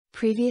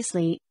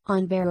Previously,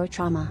 on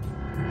Barotrauma.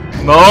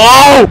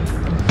 No!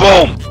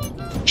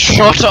 Boom!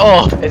 Shut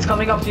up! It's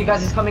coming up to you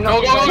guys, it's coming up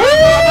to you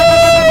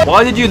guys.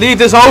 Why did you leave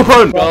this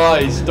open?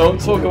 Guys, don't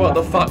talk about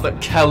the fact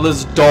that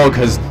Keller's dog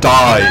has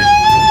died.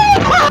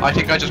 I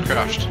think I just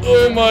crashed.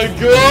 Oh my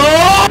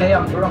god! Hey,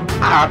 I'm drunk.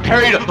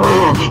 Parried.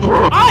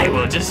 I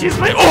will just use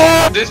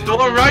my This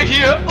door right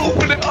here,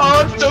 open it.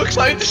 Oh, I'm so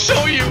excited to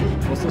show you.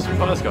 What's this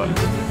first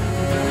guy?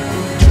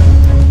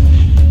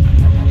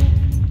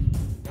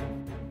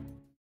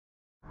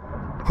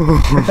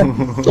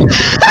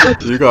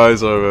 You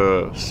guys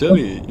are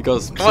silly. You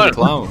guys are silly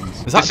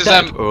clowns. Is that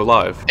dead or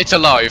alive? It's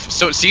alive.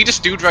 So see this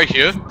dude right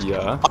here?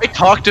 Yeah. I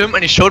talked to him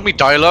and he showed me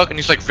dialogue and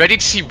he's like, ready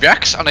to see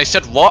Rex? And I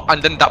said what?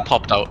 And then that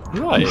popped out.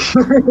 Right.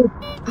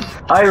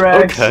 Hi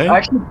Rex. Okay. I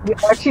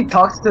actually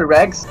talked to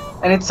Rex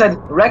and it said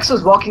Rex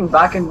was walking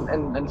back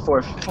and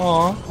forth.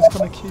 Aw, that's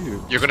kinda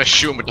cute. You're gonna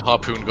shoot him with the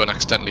harpoon gun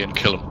accidentally and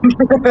kill him.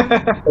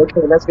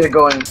 Okay, let's get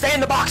going. Stay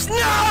in the box!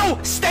 No!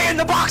 Stay in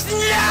the box!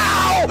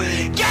 No!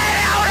 Get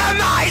out of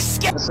my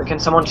skin! So can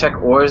someone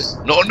check ores?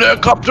 Not there,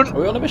 Captain!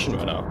 Are we on a mission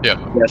right now? Yeah.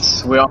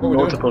 Yes, we're on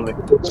multiple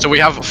missions. So we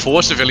have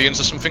 4 civilians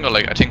or something, or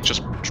like, I think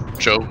just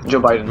Joe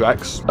Biden.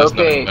 Rex.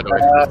 Okay,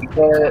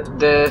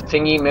 the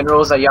thingy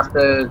minerals that you have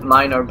to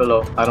mine are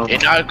below. I don't know.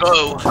 In I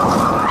go!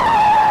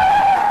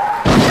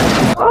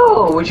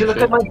 Oh, would you look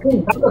at my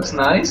ping? That looks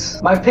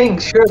nice. My ping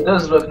sure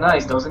does look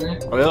nice, doesn't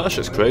it? Oh yeah, that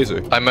shit's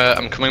crazy.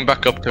 I'm coming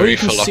back up to refill. You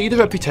can see the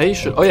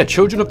reputation. Oh yeah,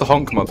 Children of the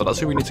Honk Mother, that's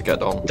who we need to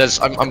get on.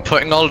 I'm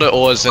putting all the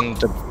ores in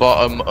the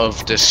bottom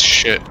of this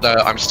shit.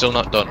 I'm still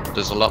not done.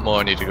 There's a lot more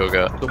I need to go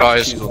get.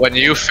 Guys, when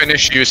you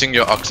finish using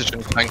your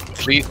oxygen tank,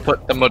 please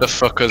put the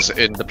motherfuckers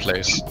in the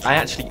place. I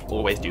actually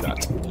always do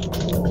that.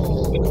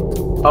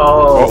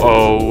 Oh.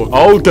 Uh-oh.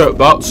 I'll get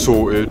that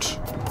sorted.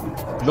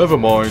 Never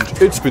mind,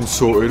 it's been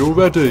sorted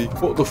already.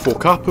 What the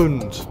fuck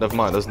happened? Never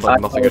mind, there's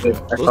nothing in here.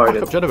 Those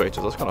backup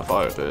generators, that's kind of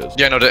fire if it is.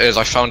 Yeah, no, there is.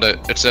 I found it.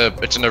 It's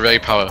an array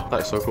power. That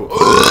is so cool.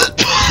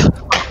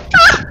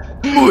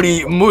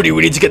 Moody,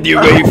 we need to get the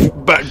array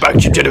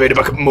backup generator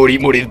back up. Moody,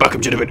 the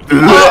backup generator.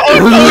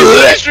 Oh,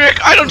 electric!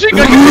 I don't think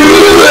I can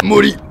do it.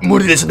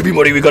 Moody, listen to me,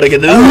 Moody. We gotta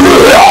get this.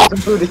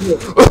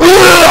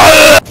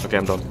 Okay,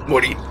 I'm done.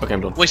 Moody. Okay,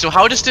 I'm done. Wait, so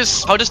how does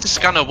this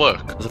scanner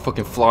work? There's a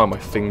fucking fly on my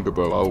finger,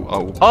 bro.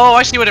 Oh,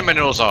 I see what the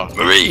minerals are.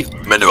 Marie,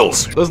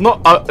 minerals. There's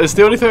not. It's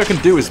the only thing I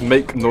can do is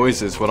make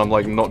noises when I'm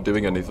like not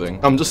doing anything.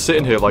 I'm just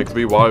sitting here like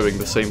rewiring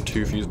the same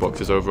 2 fuse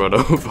boxes over and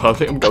over. I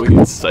think I'm going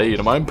insane.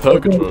 Am I in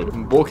purgatory?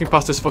 I'm walking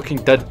past this fucking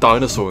dead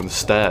dinosaur in the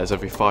stairs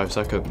every 5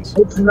 seconds.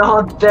 It's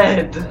not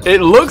dead.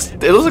 It looks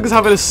like it's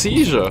having a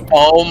seizure.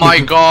 Oh my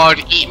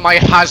god! Eat my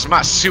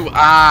hazmat suit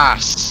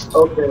ass.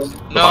 Okay.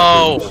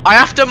 No, I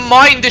have to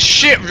mine this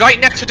shit right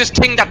next to this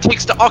thing that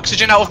takes the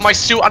oxygen out of my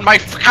suit, and my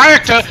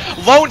character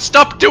won't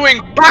stop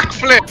doing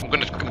backflip. I'm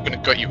gonna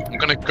gut you. I'm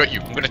gonna gut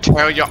you. I'm gonna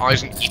tear your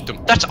eyes and eat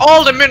them. That's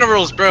all the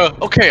minerals, bro.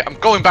 Okay, I'm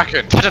going back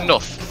in. Had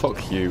enough.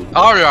 Fuck you.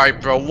 All right,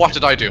 bro. What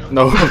did I do?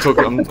 No,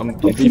 I'm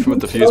beefing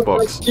with the fuse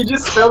box. You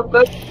just felt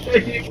that.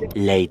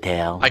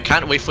 Later. I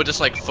can't wait for this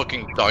like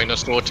fucking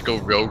dinosaur to go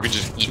rogue and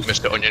just eat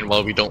Mr. Onion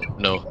while we don't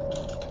know.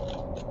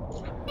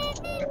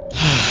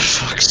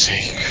 Fuck's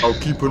sake. I'll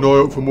keep an eye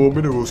out for more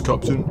minerals,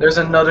 Captain. There's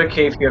another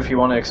cave here if you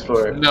want to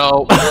explore it.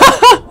 No.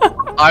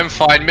 I'm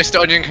fine. Mr.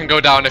 Onion can go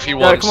down if he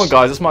wants. Yeah, come on,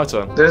 guys. It's my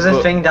turn. There's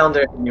a thing down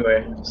there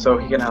anyway, so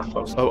he can have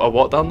fun. Oh, a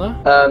what down there?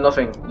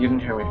 Nothing. You didn't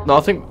hear me. No,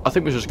 I think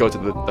we should just go to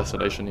the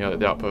destination. Yeah,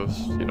 the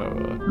outpost. You know.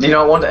 Do you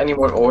not want any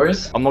more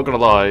ores? I'm not gonna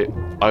lie.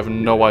 I have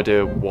no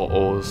idea what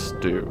ores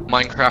do.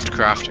 Minecraft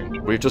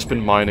crafting. We've just been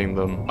mining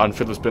them, and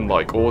Fiddler's been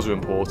like, ores are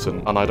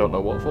important, and I don't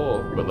know what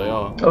for, but they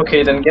are.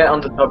 Okay, then get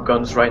on the top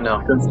guns right now.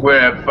 Because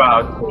we're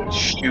about to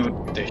shoot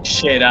the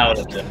shit out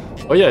of them.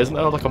 Oh yeah, isn't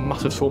there like a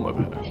massive swarm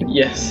over here?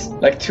 Yes,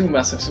 like 2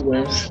 massive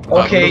swarms.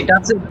 Okay,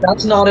 that's it.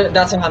 That's not it.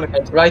 That's a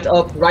hammerhead. Right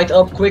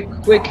up, quick.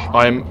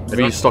 I'm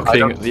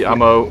restocking the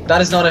ammo. That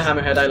is not a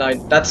hammerhead, I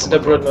lied. That's the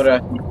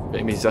Broodmother.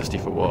 Getting me zesty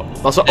for what?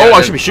 That's like, oh,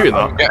 I should be shooting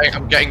that.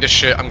 I'm getting the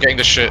shit.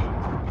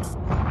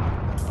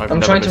 I've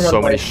never missed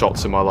so many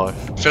shots in my life.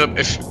 Philip,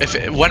 if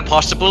it, when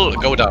possible,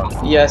 go down.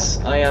 Yes,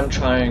 I am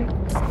trying.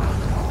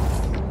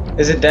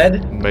 Is it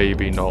dead?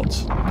 Maybe not.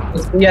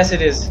 Yes,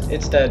 it is.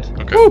 It's dead.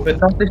 Okay. But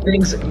not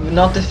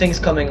the things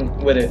coming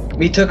with it.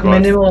 We took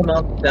minimal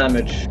amount of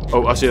damage.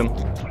 Oh, I see him.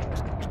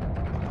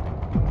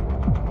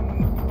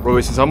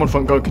 Roy, since I'm on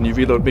front guard, can you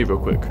reload me real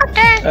quick?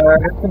 They're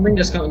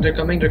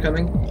coming. They're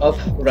coming. Up,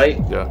 right.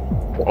 Yeah.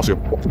 I'll see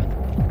him.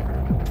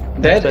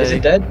 Dead? Is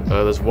it dead?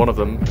 There's one of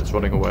them that's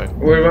running away.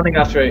 We're running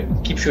after it.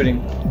 Keep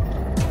shooting.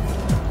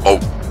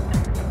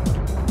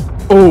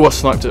 Oh, I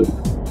sniped it.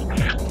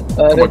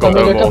 They're coming.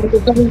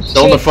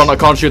 They're on the front. I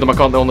can't shoot them.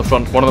 They're on the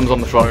front. One of them's on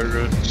the front.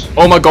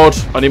 Oh my god,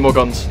 I need more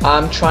guns.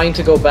 I'm trying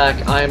to go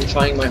back. I am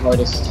trying my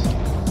hardest.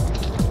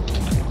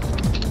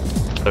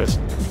 There it is.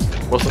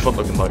 What's the front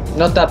looking like?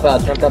 Not that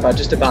bad.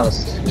 Just a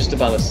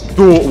ballast.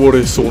 Don't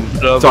worry, son.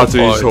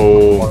 Daddy's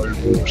home.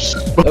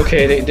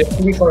 Okay, they're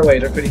pretty far away.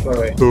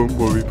 Don't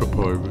worry,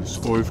 Papyrus.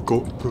 I've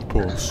got the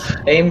boss.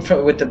 Aim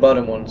with the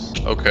bottom ones.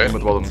 Okay. Aim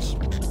with the bottoms.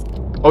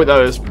 Oh wait,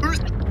 there it is.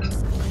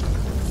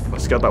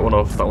 Let's get that one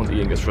off. That one's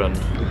eating its friend.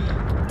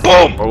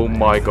 Boom! Oh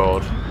my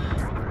god.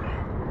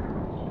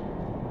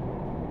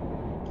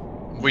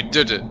 We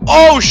did it.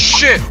 Oh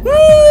shit!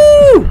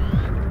 Woo!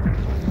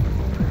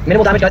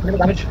 Minimal damage, guys. Minimal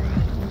damage.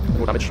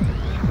 Minimal damage.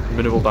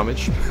 Minimal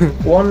damage.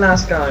 One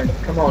last guy.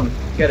 Come on,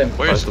 get him.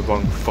 That's the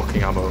wrong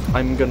fucking ammo.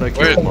 I'm gonna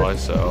kill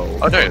myself.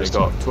 Oh, no, I only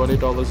got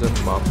 $20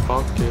 in my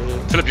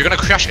pocket. Philip, you're gonna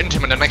crash into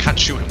him and then I can't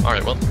shoot him.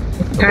 Alright, well.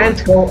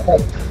 Can't go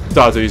up.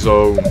 Daddy's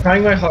home.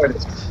 Trying my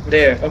hardest.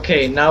 There.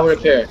 Okay, now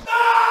repair.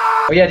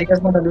 Oh yeah, do you guys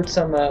want to loot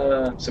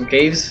some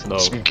caves? No.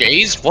 Some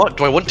gays? What?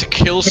 Do I want to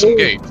kill some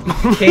gays?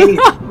 Cave.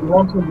 You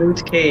want to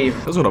loot cave?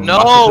 That's what I'm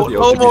No,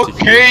 no more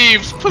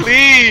caves,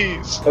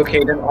 please!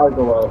 Okay, then I'll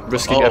go out.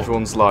 Risking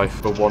everyone's life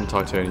for one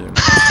titanium.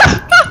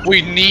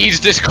 We need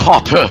this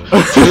copper,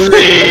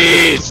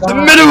 please! The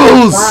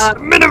minerals!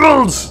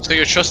 Minerals! So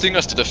you're trusting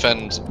us to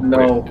defend?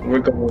 No, we're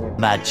going.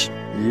 Much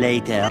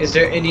later. Is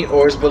there any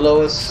ores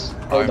below us?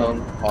 Hold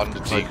on. On the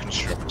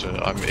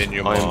deconstructor. I'm in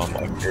your I'm mom.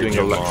 I'm doing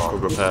electrical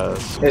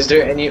repairs. Is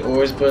there any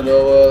ores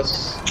below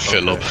us?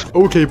 Philip.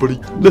 Okay, buddy.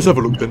 Let's have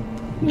a look then.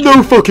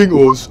 No fucking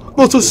ores.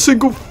 Not a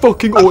single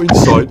fucking ore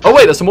inside. Oh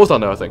wait, there's some ores down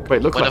there, I think.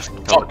 Wait, look. Where the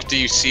fuck do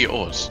you see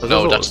ores? Are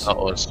No, those that's ores? not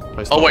ores.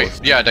 It's Oh not wait,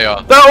 ores. yeah, they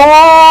are. They're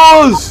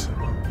ores!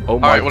 Oh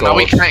my Alright, well now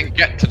we god. can't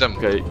get to them.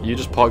 Okay, you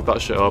just park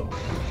that shit up.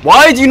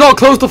 Why do you not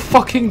close the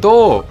fucking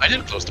door? I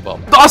didn't close the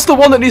bomb. That's the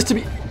one that needs to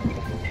be.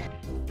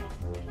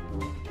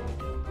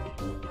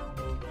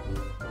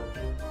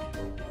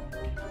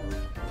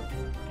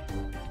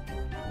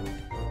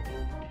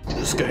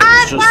 This game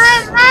is just.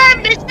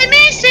 It's the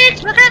me,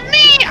 look at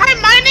me!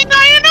 I'm mining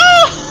iron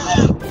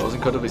ore! That was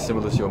incredibly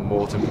similar to your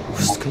Mortal.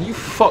 Can you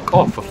fuck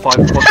off for 5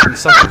 fucking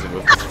seconds of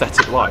your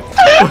pathetic life?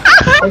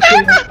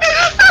 Okay.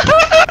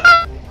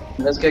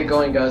 Let's get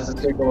going, guys.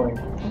 Let's get going.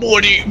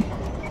 Morty!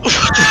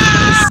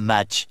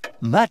 Much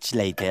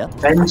later.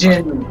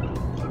 Engine.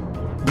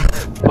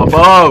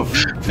 Above!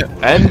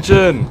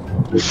 Engine!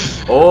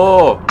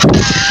 Oh!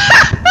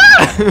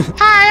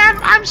 Hi,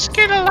 I'm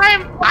Skittle.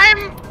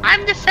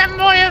 I'm the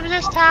femboy of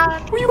this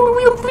town.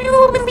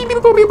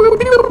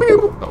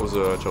 That was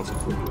Chelsea.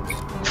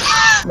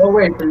 No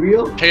way, for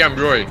real? Hey, I'm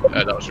Roy.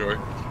 That was Roy.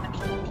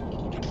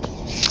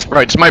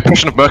 Right, it's my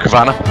impression of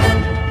Merkavana.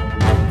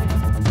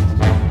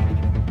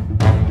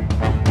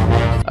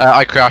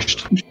 I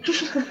crashed.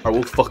 I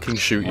will fucking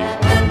shoot you.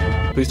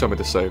 Please tell me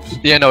this saves.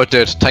 Yeah, no, it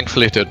did.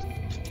 Thankfully, it did.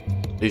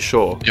 Are you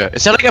sure? Yeah.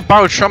 Is there like a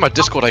Barotrauma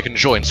Discord I can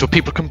join so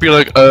people can be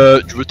like,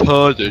 you're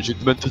retarded, you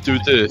meant to do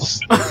this?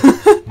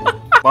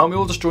 Why don't we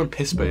all just join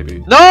Piss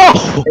Baby? No!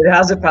 It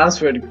has a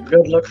password.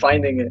 Good luck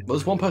finding it. Well,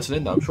 there's one person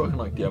in there, I'm sure I can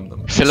like DM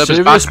them. Philip is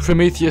Serious back.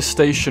 Prometheus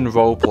Station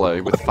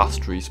roleplay with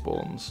fast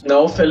respawns.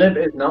 No, Philip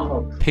is not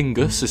up.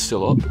 Pingus is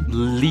still up.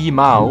 Lee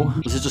Mao.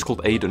 This is just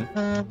called Aiden.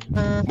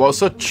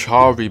 What's a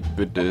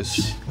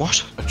Charybdis?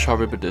 What? A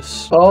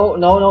Charybdis. Oh,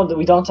 no,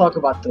 we don't talk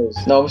about those.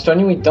 No, Mr.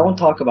 Onion, we don't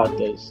talk about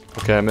those.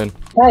 Okay, I'm in.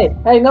 Hey,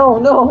 no.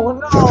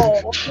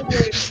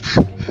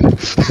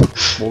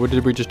 What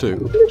did we just do?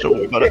 Don't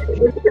worry about it.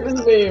 Look at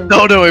his name.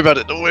 No, don't worry about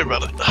it, don't worry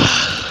about it.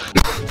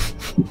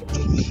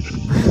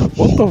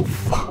 What the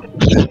fuck?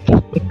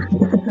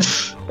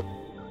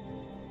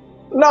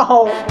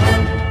 No!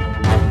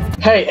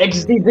 Hey,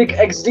 XD, big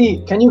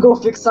XD, can you go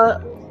fix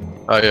that?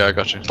 Oh yeah, I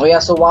got you. Oh yeah,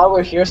 so while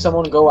we're here,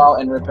 someone go out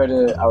and repair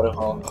the outer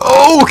hall.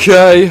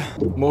 Okay!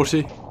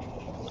 Morty.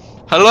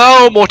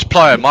 Hello,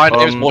 Multiplier. My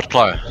name is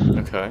Multiplier.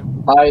 Okay.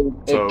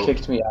 It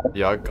kicked me out.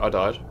 Yeah, I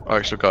died.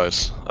 Alright, so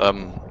guys, got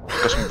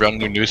some brand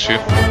new news for you.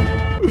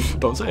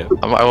 Don't say it.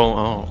 I won't.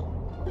 Oh,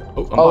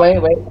 I'm Oh,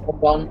 back. wait,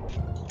 hold on.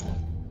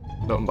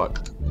 No, I'm back.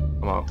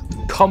 I'm out.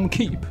 Come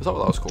keep. Is that what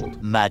that was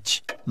called?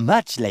 Much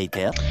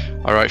later.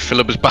 Alright,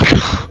 Philip is back.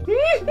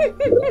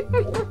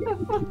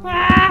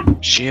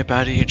 She a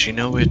baddie and she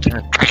know it.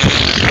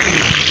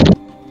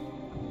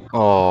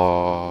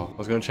 Oh, I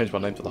was going to change my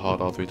name to the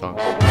hard R 3 times.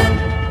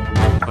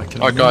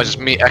 Alright guys, it's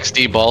me,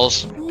 XD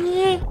Balls.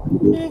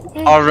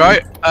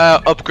 Alright,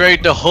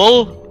 upgrade the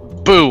hull.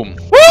 Boom.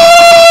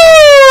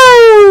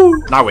 Woo!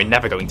 Now we're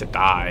never going to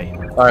die.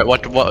 Alright,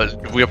 what,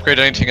 we upgrade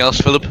anything else,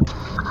 Philip?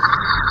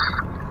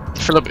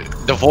 Philip,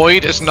 the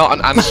void is not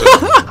an answer.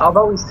 How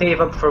about we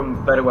save up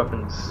from better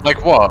weapons?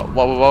 Like what?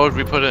 What would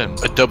we put in?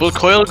 A double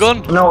coil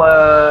gun? No,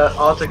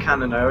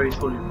 autocannon, I already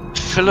told you.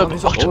 Philip, What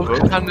is a hull gun?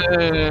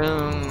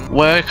 autocannon.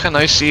 Where can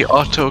I see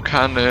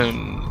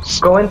autocannons?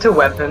 Go into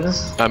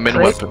weapons. I'm in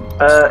click,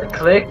 weapons.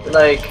 Click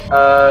like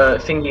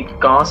thingy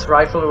Gauss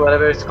rifle or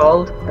whatever it's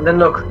called, and then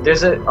look.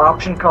 There's an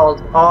option called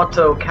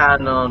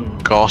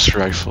autocannon. Gauss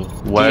rifle.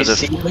 Where the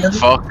see them?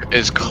 fuck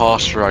is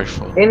Gauss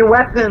rifle? In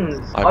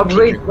weapons, I'm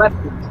upgrade keeping-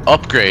 weapons.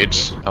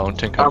 Upgrades? I don't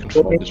think I I'm can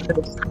afford going this.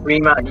 to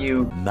scream at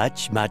you.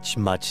 Much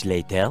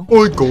later.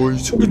 Hi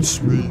guys, it's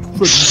me,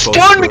 Freddy Stun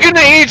Fazbear.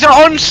 grenades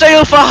are on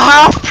sale for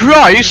half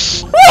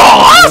price!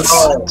 What?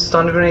 Oh,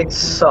 stun grenades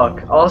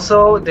suck.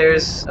 Also,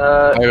 there's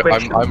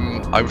quick.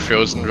 I'm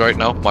frozen right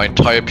now. My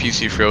entire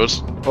PC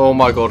froze. Oh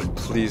my god,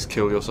 please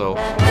kill yourself.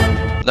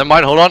 Never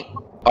mind, hold on.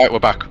 Alright, we're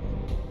back.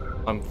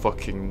 I'm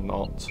fucking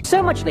not.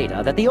 So much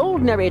later that the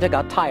old narrator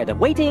got tired of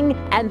waiting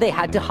and they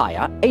had to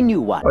hire a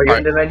new one. Are you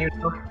in the menu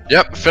now?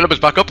 Yep, Philip is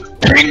back up.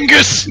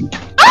 Pingus!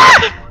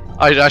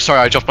 Ah! Sorry,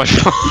 I dropped my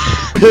phone.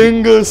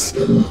 Pingus!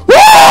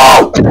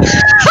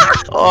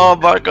 Oh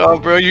my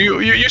god, bro,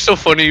 you're so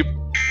funny.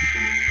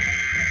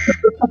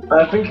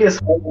 I think his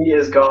hobby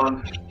is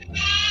gone.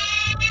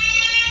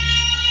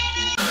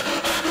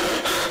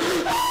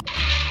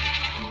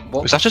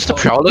 What? Is that just the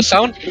Prowler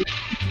sound?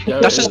 Yeah,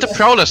 That's just the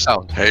Prowler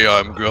sound. Hey,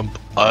 I'm Grump.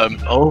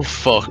 Oh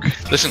fuck.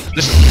 Listen.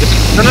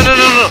 No.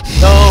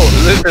 No,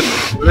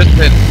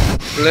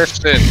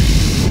 listen.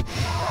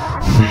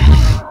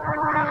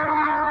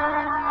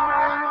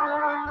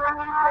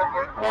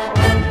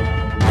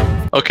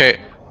 Okay,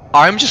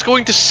 I'm just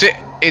going to sit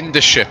in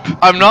the ship.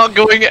 I'm not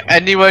going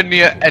anywhere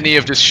near any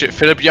of this shit.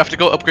 Philip, you have to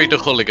go upgrade the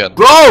hull again.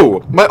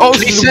 Bro! My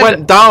oxygen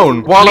went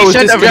down while I was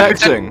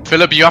disconnecting.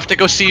 Philip, you have to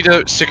go see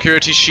the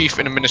security chief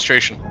in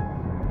administration.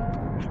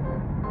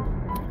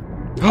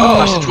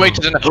 Passage way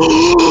to the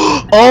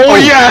Oh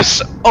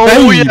yes!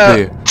 Oh baby.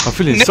 yeah! I'm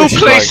feeling No sexy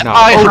place right now.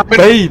 I Oh haven't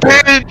baby!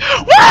 been!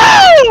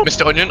 Woo!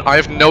 Mr. Onion, I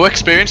have no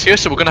experience here,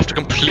 so we're gonna have to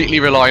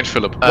completely rely on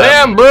Philip.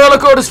 Damn, bro!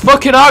 Look at all this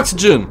fucking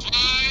oxygen. Do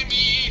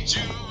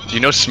you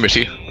know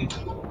Smitty?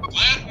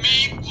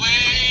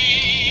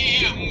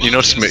 You know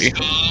Smitty?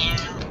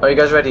 Are you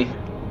guys ready?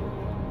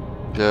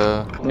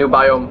 Yeah. New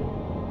biome.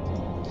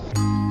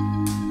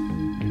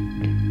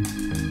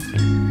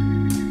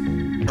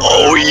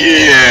 Oh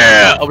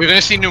yeah! Are we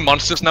gonna see new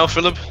monsters now,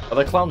 Philip? Are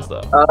there clowns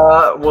there?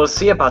 We'll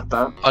see about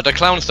that. Are there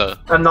clowns there?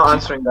 I'm not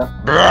answering that.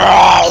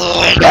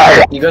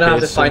 You're gonna have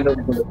to find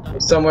them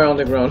somewhere on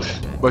the ground.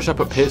 Where should I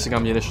put piercing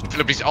ammunition?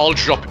 Philip, these all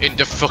drop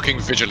into fucking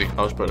visually.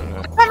 I'll just put it in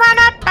here.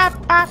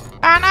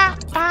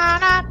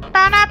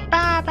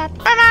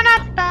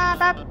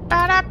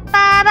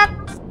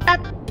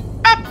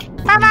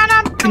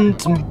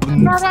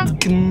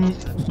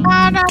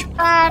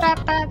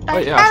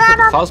 Wait, yeah, I should put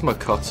the plasma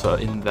cutter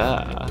in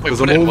there.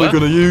 Because I'm only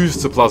gonna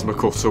use the plasma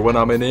cutter when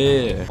I'm in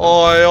here.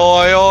 Oi,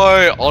 oi,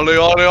 oi! Ollie,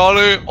 ollie,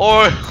 ollie,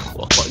 oi!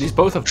 What, these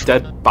both have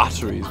dead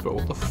batteries, bro.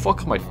 What the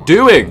fuck am I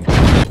doing?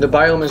 The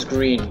biome is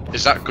green.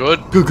 Is that good?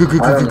 Green.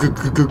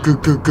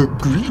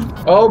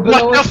 Oh,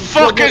 What the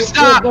fuck is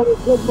that?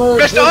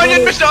 Mr.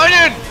 Onion, Mr.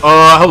 Onion!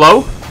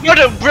 Hello?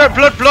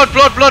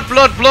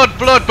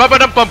 Blood,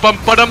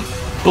 ba-ba-dum-bum-bum-bum-bum-bum.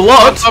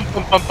 Blood?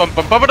 Front,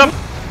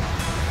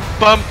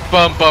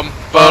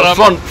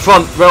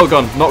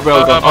 railgun, not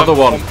railgun, other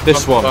one,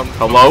 this one.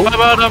 Hello?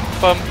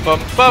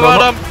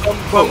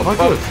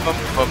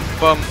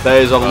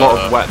 There's a lot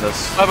of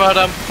wetness. We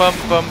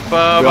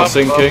are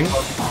sinking.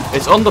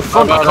 It's on the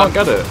front, I can't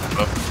get it.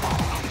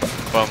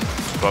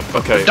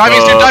 Okay,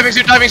 Diving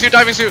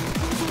suit!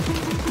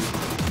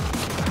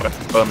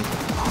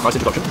 nice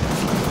introduction.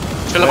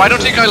 Philip, I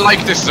don't think I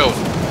like this zone.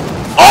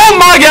 Oh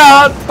my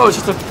god! Oh, it's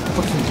just a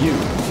fucking you.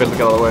 Better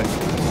get out of the way.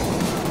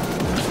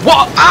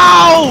 What?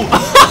 Ow!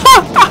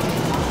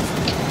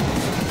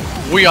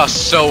 We are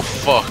so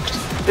fucked.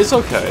 It's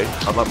okay.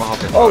 I'd like my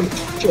hobby. Oh,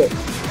 shit.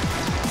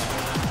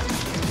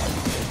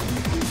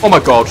 Oh my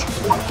god.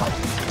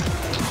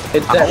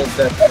 It's dead, it's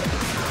dead.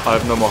 I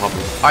have no more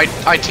hobby.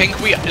 I think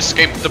we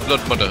escaped the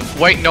Blood Mother.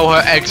 Wait, no,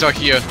 her eggs are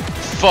here.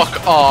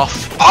 Fuck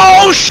off.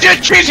 Oh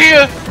shit, she's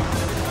here!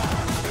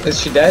 Is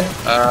she dead?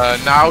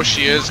 Now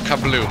she is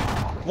kabloom.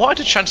 What are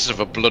the chances of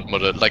a Blood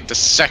Mother, like, the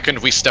second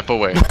we step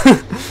away?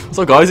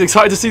 So guys,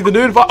 excited to see the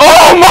new invite.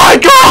 Oh my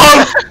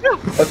god!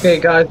 Okay,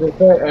 guys,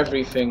 repair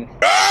everything.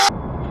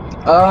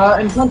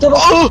 In front of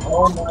us.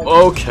 Oh my.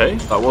 Okay,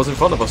 that was in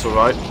front of us,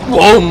 alright.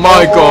 Oh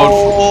my god!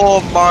 Oh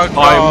my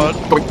god!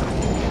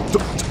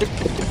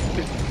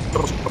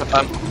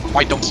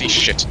 I don't see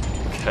shit.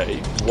 Okay,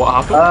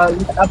 what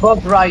happened?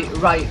 Above right.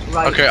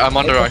 Okay, I'm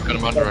under right.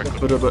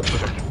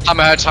 I'm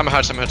ahead.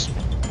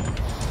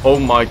 Oh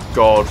my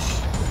god.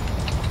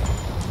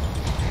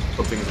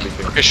 Something's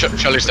leaking. Okay,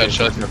 Shelly's dead.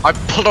 I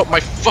pulled out my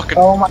fucking.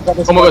 Oh my god,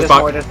 Oh my god, it's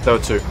back. There were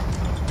two.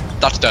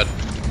 That's dead.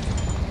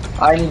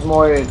 I need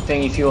more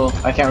thingy fuel.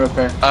 I can't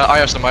repair. I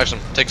have some.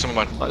 Take some of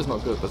mine. That is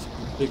not good, that's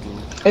big.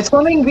 It's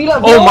coming,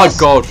 Vila. Oh my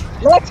god!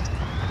 Left.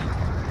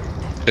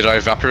 Did I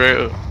evaporate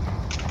it?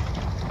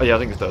 Oh yeah, I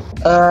think it's dead.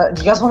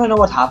 Do you guys want to know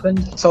what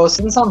happened? So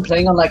since I'm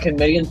playing on like a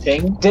million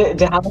ping, the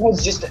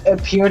hammerheads just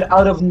appeared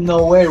out of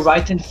nowhere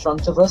right in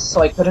front of us,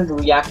 so I couldn't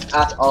react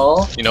at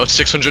all. You know, it's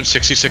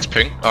 666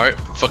 ping. Alright,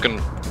 fucking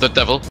the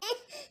devil.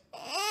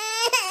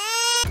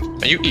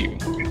 Are you eating?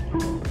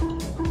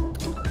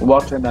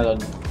 Watermelon.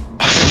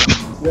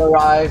 We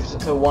arrived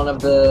to one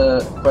of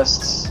the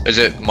quests. Is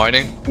it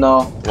mining?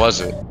 No. Was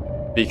it?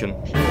 Beacon.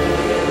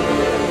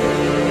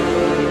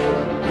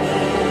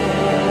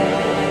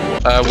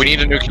 We need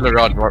a nuclear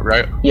rod,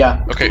 right?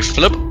 Yeah. Okay,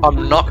 Philip,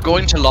 I'm not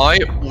going to lie,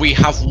 we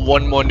have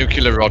one more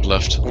nuclear rod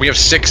left. We have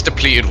 6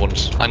 depleted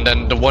ones, and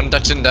then the one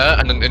that's in there,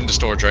 and then in the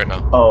storage right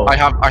now. Oh. I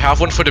have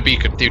one for the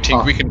beacon. Do you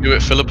think we can do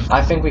it, Philip?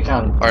 I think we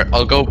can. Alright,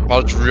 I'll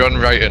run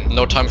right in.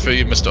 No time for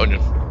you, Mr.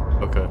 Onion.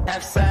 Okay.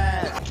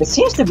 It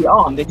seems to be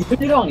on. Did you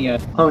turn it on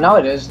yet? Oh, now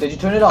it is. Did you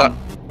turn it on?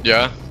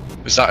 Yeah?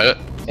 Is that it?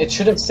 It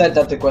should have said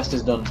that the quest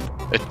is done.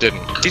 It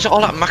didn't. These are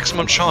all at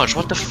maximum charge.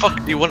 What the fuck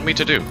do you want me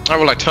to do? Oh,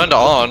 well, I turned it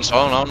on, so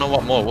I don't know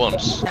what more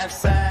wants.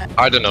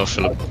 I don't know,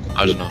 Philip.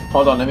 I don't know.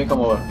 Hold on, let me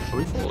come over. Are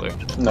we falling?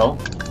 No.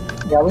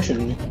 Yeah, we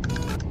shouldn't.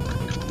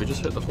 We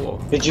just hit the floor.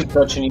 Did you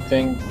touch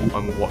anything?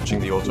 I'm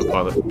watching the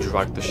autopilot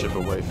drag the ship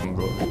away from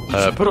God. You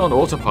should put it on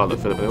autopilot,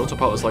 Philip. The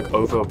autopilot's like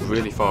over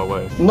really far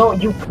away. No,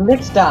 you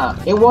clicked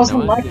that. It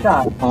wasn't like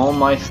that. Oh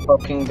my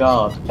fucking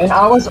god. And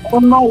I was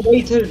on my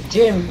way to the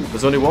gym.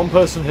 There's only one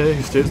person here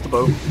who steers the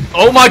boat.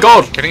 Oh my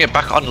god! Getting it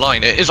back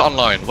online. It is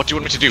online. What do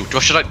you want me to do?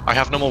 Should I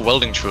have no more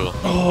welding tool.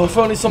 Oh, if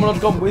only someone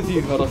had gone with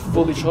you. Had a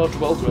fully charged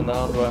welder in their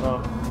hand right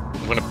now.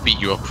 I'm gonna beat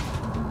you up.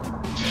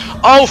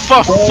 Oh,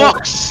 for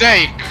fuck's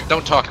sake!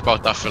 Don't talk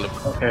about that, Philip.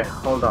 Okay,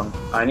 hold on.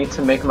 I need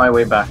to make my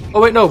way back.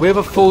 Oh wait, no, we have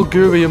a full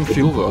Gurium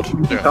fuel rod.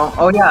 Yeah.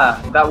 Oh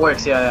yeah, that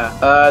works,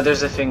 yeah.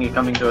 There's a thingy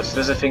coming to us.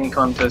 There's a thingy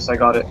coming to us, I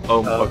got it.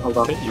 Oh, hold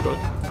on. Okay, you got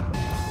it.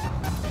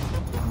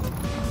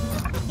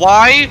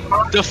 Why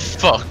the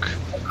fuck?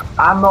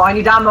 Ammo, I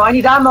need ammo, I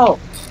need ammo!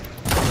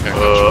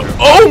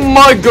 Oh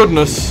my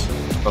goodness!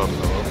 Oh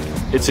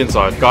no. It's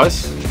inside,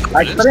 guys.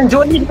 I couldn't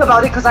do anything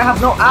about it because I have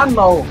no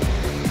ammo!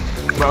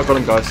 Right, I've got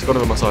him, guys. Got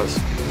him in my size.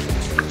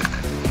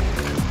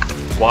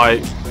 Why?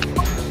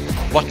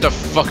 What the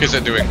fuck is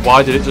it doing?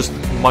 Why did it just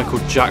Michael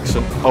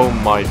Jackson? Oh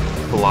my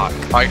black.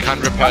 I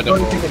can't repair the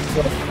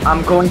wall.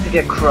 I'm going to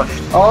get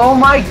crushed. Oh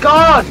my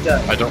god!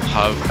 I don't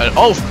have.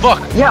 Oh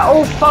fuck! Yeah,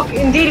 oh fuck,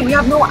 indeed, we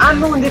have no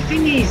ammo in the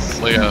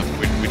thingies! Well, yeah,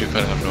 we do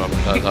kind of have no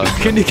ammo.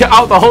 Can you get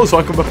out the hole so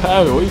I can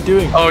repair it? What are you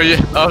doing? Oh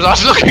yeah, I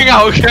was looking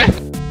out, okay?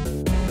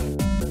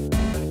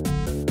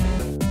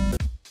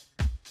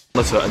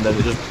 And then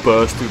it just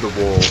burst through the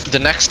wall. The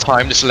next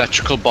time this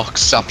electrical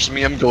box zaps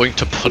me, I'm going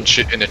to punch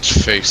it in its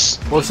face.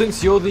 Well,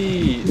 since you're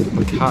the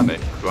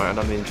mechanic, right, and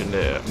I'm the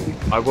engineer,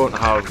 I won't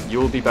have.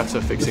 You'll be better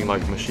fixing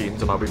like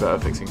machines, and I'll be better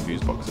fixing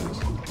fuse boxes.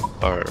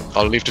 Alright,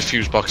 I'll leave the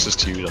fuse boxes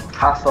to you then.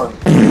 Have fun.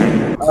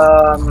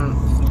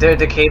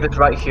 The cave is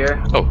right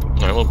here. Oh,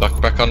 alright, well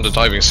back on the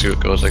diving suit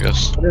goes, I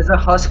guess. There's a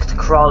husked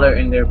crawler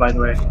in there, by the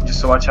way, just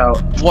so watch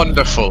out.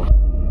 Wonderful.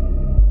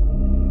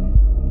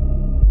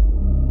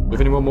 With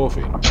any more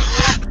morphine?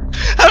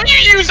 Have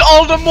you used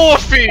all the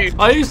morphine?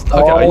 I used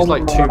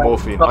like 2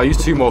 morphine. I used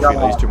 2 morphine.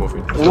 I used 2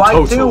 morphine. Why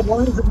Total. 2?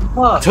 One is a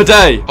fuck.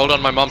 Today. Hold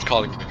on, my mom's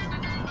calling me.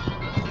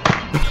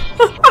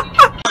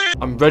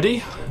 I'm ready.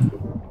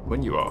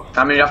 When you are.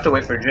 I mean, you have to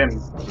wait for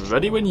Jim.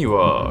 Ready when you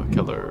are,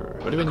 killer.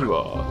 Ready when you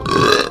are.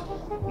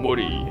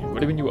 Morty.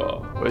 Ready when you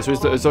are. Wait, so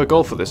is there a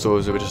goal for this, or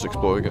is it just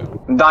exploring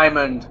it?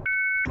 Diamond.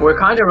 We're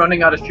kind of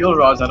running out of fuel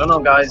rods, I don't know,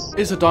 guys.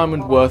 Is a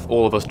diamond worth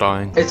all of us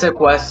dying? It's a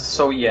quest,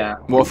 so yeah.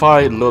 What if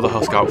I lure the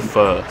husk out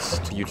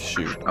first, you to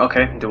shoot?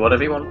 Okay, do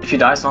whatever you want. If you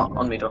die, it's not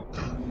on me, though.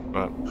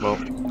 Right, well,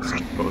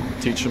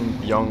 teach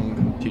him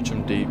young, teach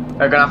him deep.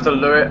 You're gonna have to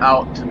lure it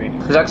out to me.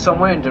 It's like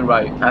somewhere in the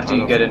right, after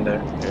you get in there.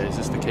 Okay, is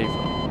this the cave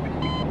one?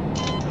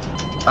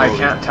 I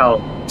can't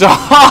tell.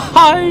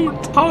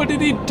 Died! How did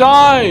he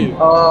die?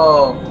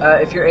 Oh,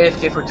 if you're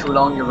AFK for too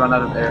long, you run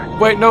out of air.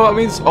 Wait, no, that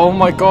means, oh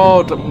my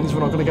god, that means we're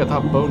not gonna get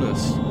that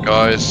bonus.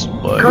 Guys,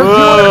 what?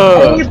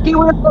 AFK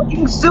with a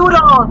fucking suit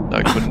on!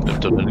 I couldn't have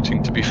done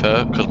anything, to be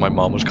fair, because my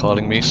mom was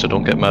calling me, so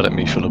don't get mad at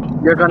me, Philip.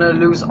 You're gonna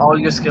lose all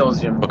your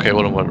skills, Jim. Okay,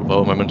 what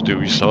am I meant to do?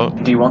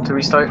 Restart? Do you want to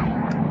restart?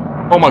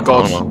 Oh my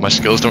god. I don't know, my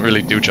skills don't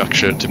really do jack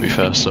shit, to be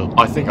fair, so.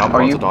 I think I'm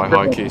about to die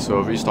high key, so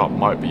a restart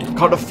might be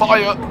kind of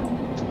fire.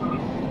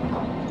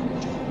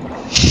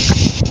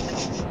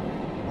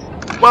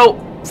 Well,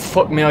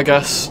 fuck me, I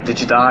guess. Did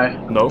you die?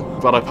 No,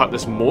 glad I packed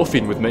this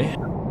morphine with me.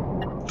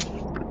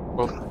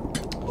 Well,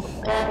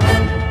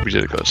 we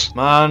did it, guys.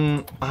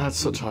 man, I had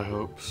such high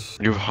hopes.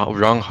 You have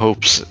wrong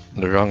hopes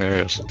in the wrong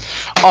areas.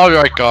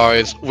 Alright,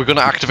 guys, we're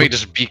gonna activate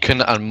this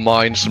beacon and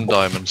mine some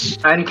diamonds.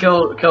 And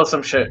kill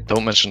some shit.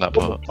 Don't mention that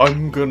part.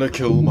 I'm gonna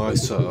kill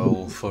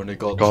myself. Only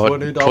got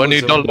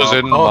 $20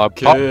 in my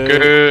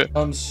pocket.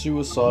 I'm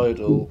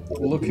suicidal,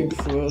 looking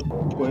for a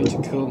way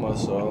to kill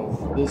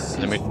myself. This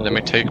Let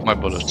me take my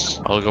bullets.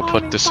 I'll go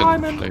put this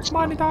in place.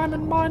 Mining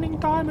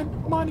diamond.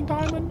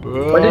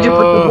 Where did you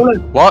put the bullets?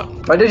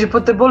 What? Where did you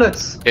put the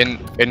bullets?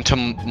 Into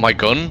my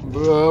gun?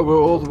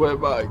 We're all the way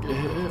back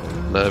here.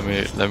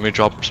 Let me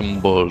drop some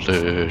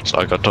bullets.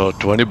 I got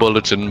 20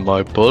 bullets in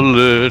my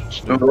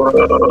bullets.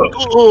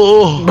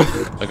 Oh,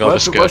 I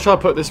got scared. Where should I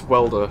put this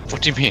welder?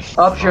 What do you mean?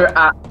 Up your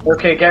ass.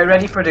 Okay, get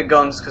ready for the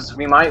guns, because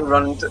we might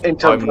run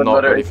into I'm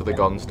not ready for the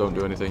guns, don't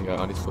do anything yet,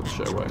 I need to put the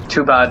shit away.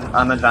 Too bad,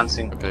 I'm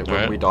advancing. Okay,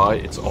 when we die,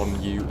 it's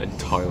on you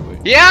entirely.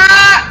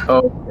 Yeah!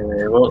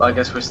 Okay, well, I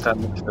guess we're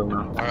standing still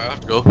now. Alright, I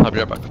have to go. I'll be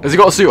right back. Has he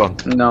got a suit on?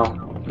 No,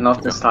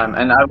 not this time.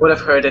 And I would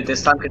have heard it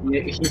this time, because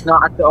he's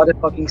not at the other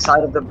fucking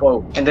side of the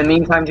boat. In the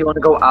meantime, do you want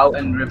to go out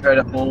and repair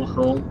the whole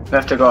hole? We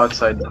have to go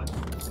outside though.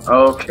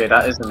 Okay,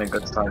 that isn't a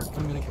good start.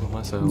 I'm gonna kill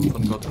myself.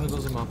 I've got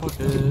 $20 in my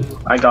pocket.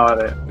 I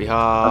got it. We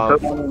have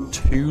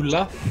 2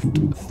 left,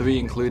 3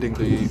 including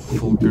the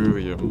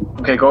Fulgurium.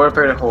 Okay, go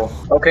repair the hole.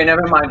 Okay,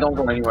 never mind, don't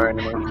go anywhere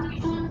anymore.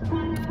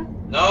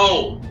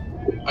 No!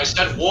 I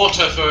said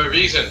water for a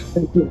reason.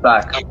 He's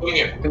back. I'm coming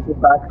here. He's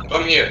back.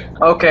 Come here.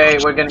 Okay,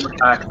 we're getting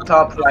back.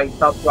 Top right,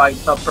 top right,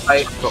 top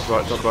right. Top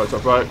right, top right,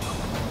 top right.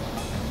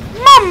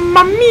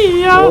 Mamma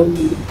mia!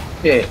 Holy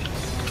shit.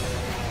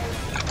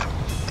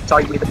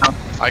 Sorry, down.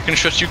 I can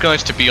trust you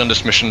guys to be on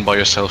this mission by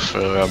yourself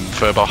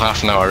for about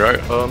half an hour, right?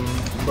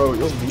 Bro,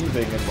 you're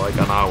leaving in like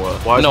an hour.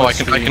 Why is No, my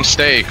I can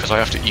stay because I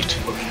have to eat.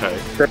 Okay.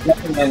 They're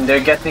getting in, they're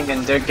getting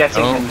in, they're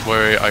getting in. Don't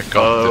worry, I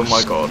got this. Oh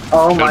my god.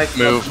 Oh my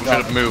Move,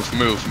 god. Philip,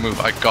 move.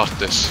 I got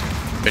this.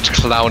 It's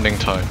clowning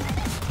time.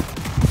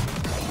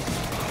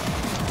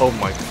 Oh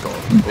my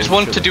god. Is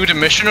one to do the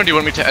mission or do you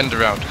want me to end the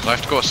round? Because I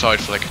have to go outside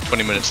for like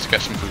 20 minutes to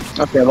get some food.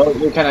 Okay, well,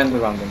 we can end the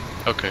round then.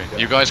 Okay,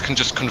 you guys can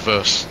just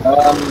converse.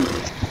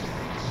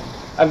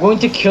 I'm going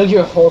to kill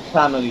your whole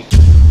family.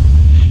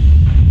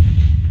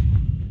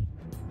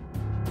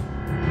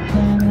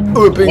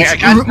 Wait, I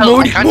can't tell.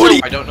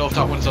 I don't know if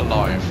that one's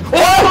alive.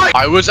 Oh!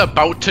 I was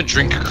about to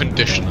drink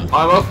conditioner.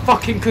 I'm a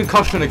fucking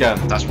concussion again.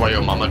 That's why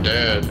your mama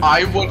dead.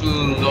 I would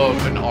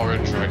love an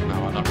orange right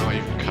now, and I'm not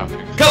even capping.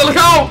 Kill the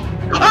cow!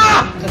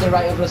 Ah! To the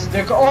right of us,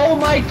 they're oh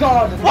my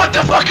god! What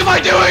the fuck am I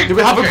doing? Do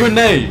we have a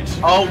grenade?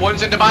 Oh,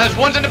 one's in the balance,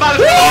 one's in the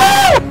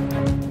balance!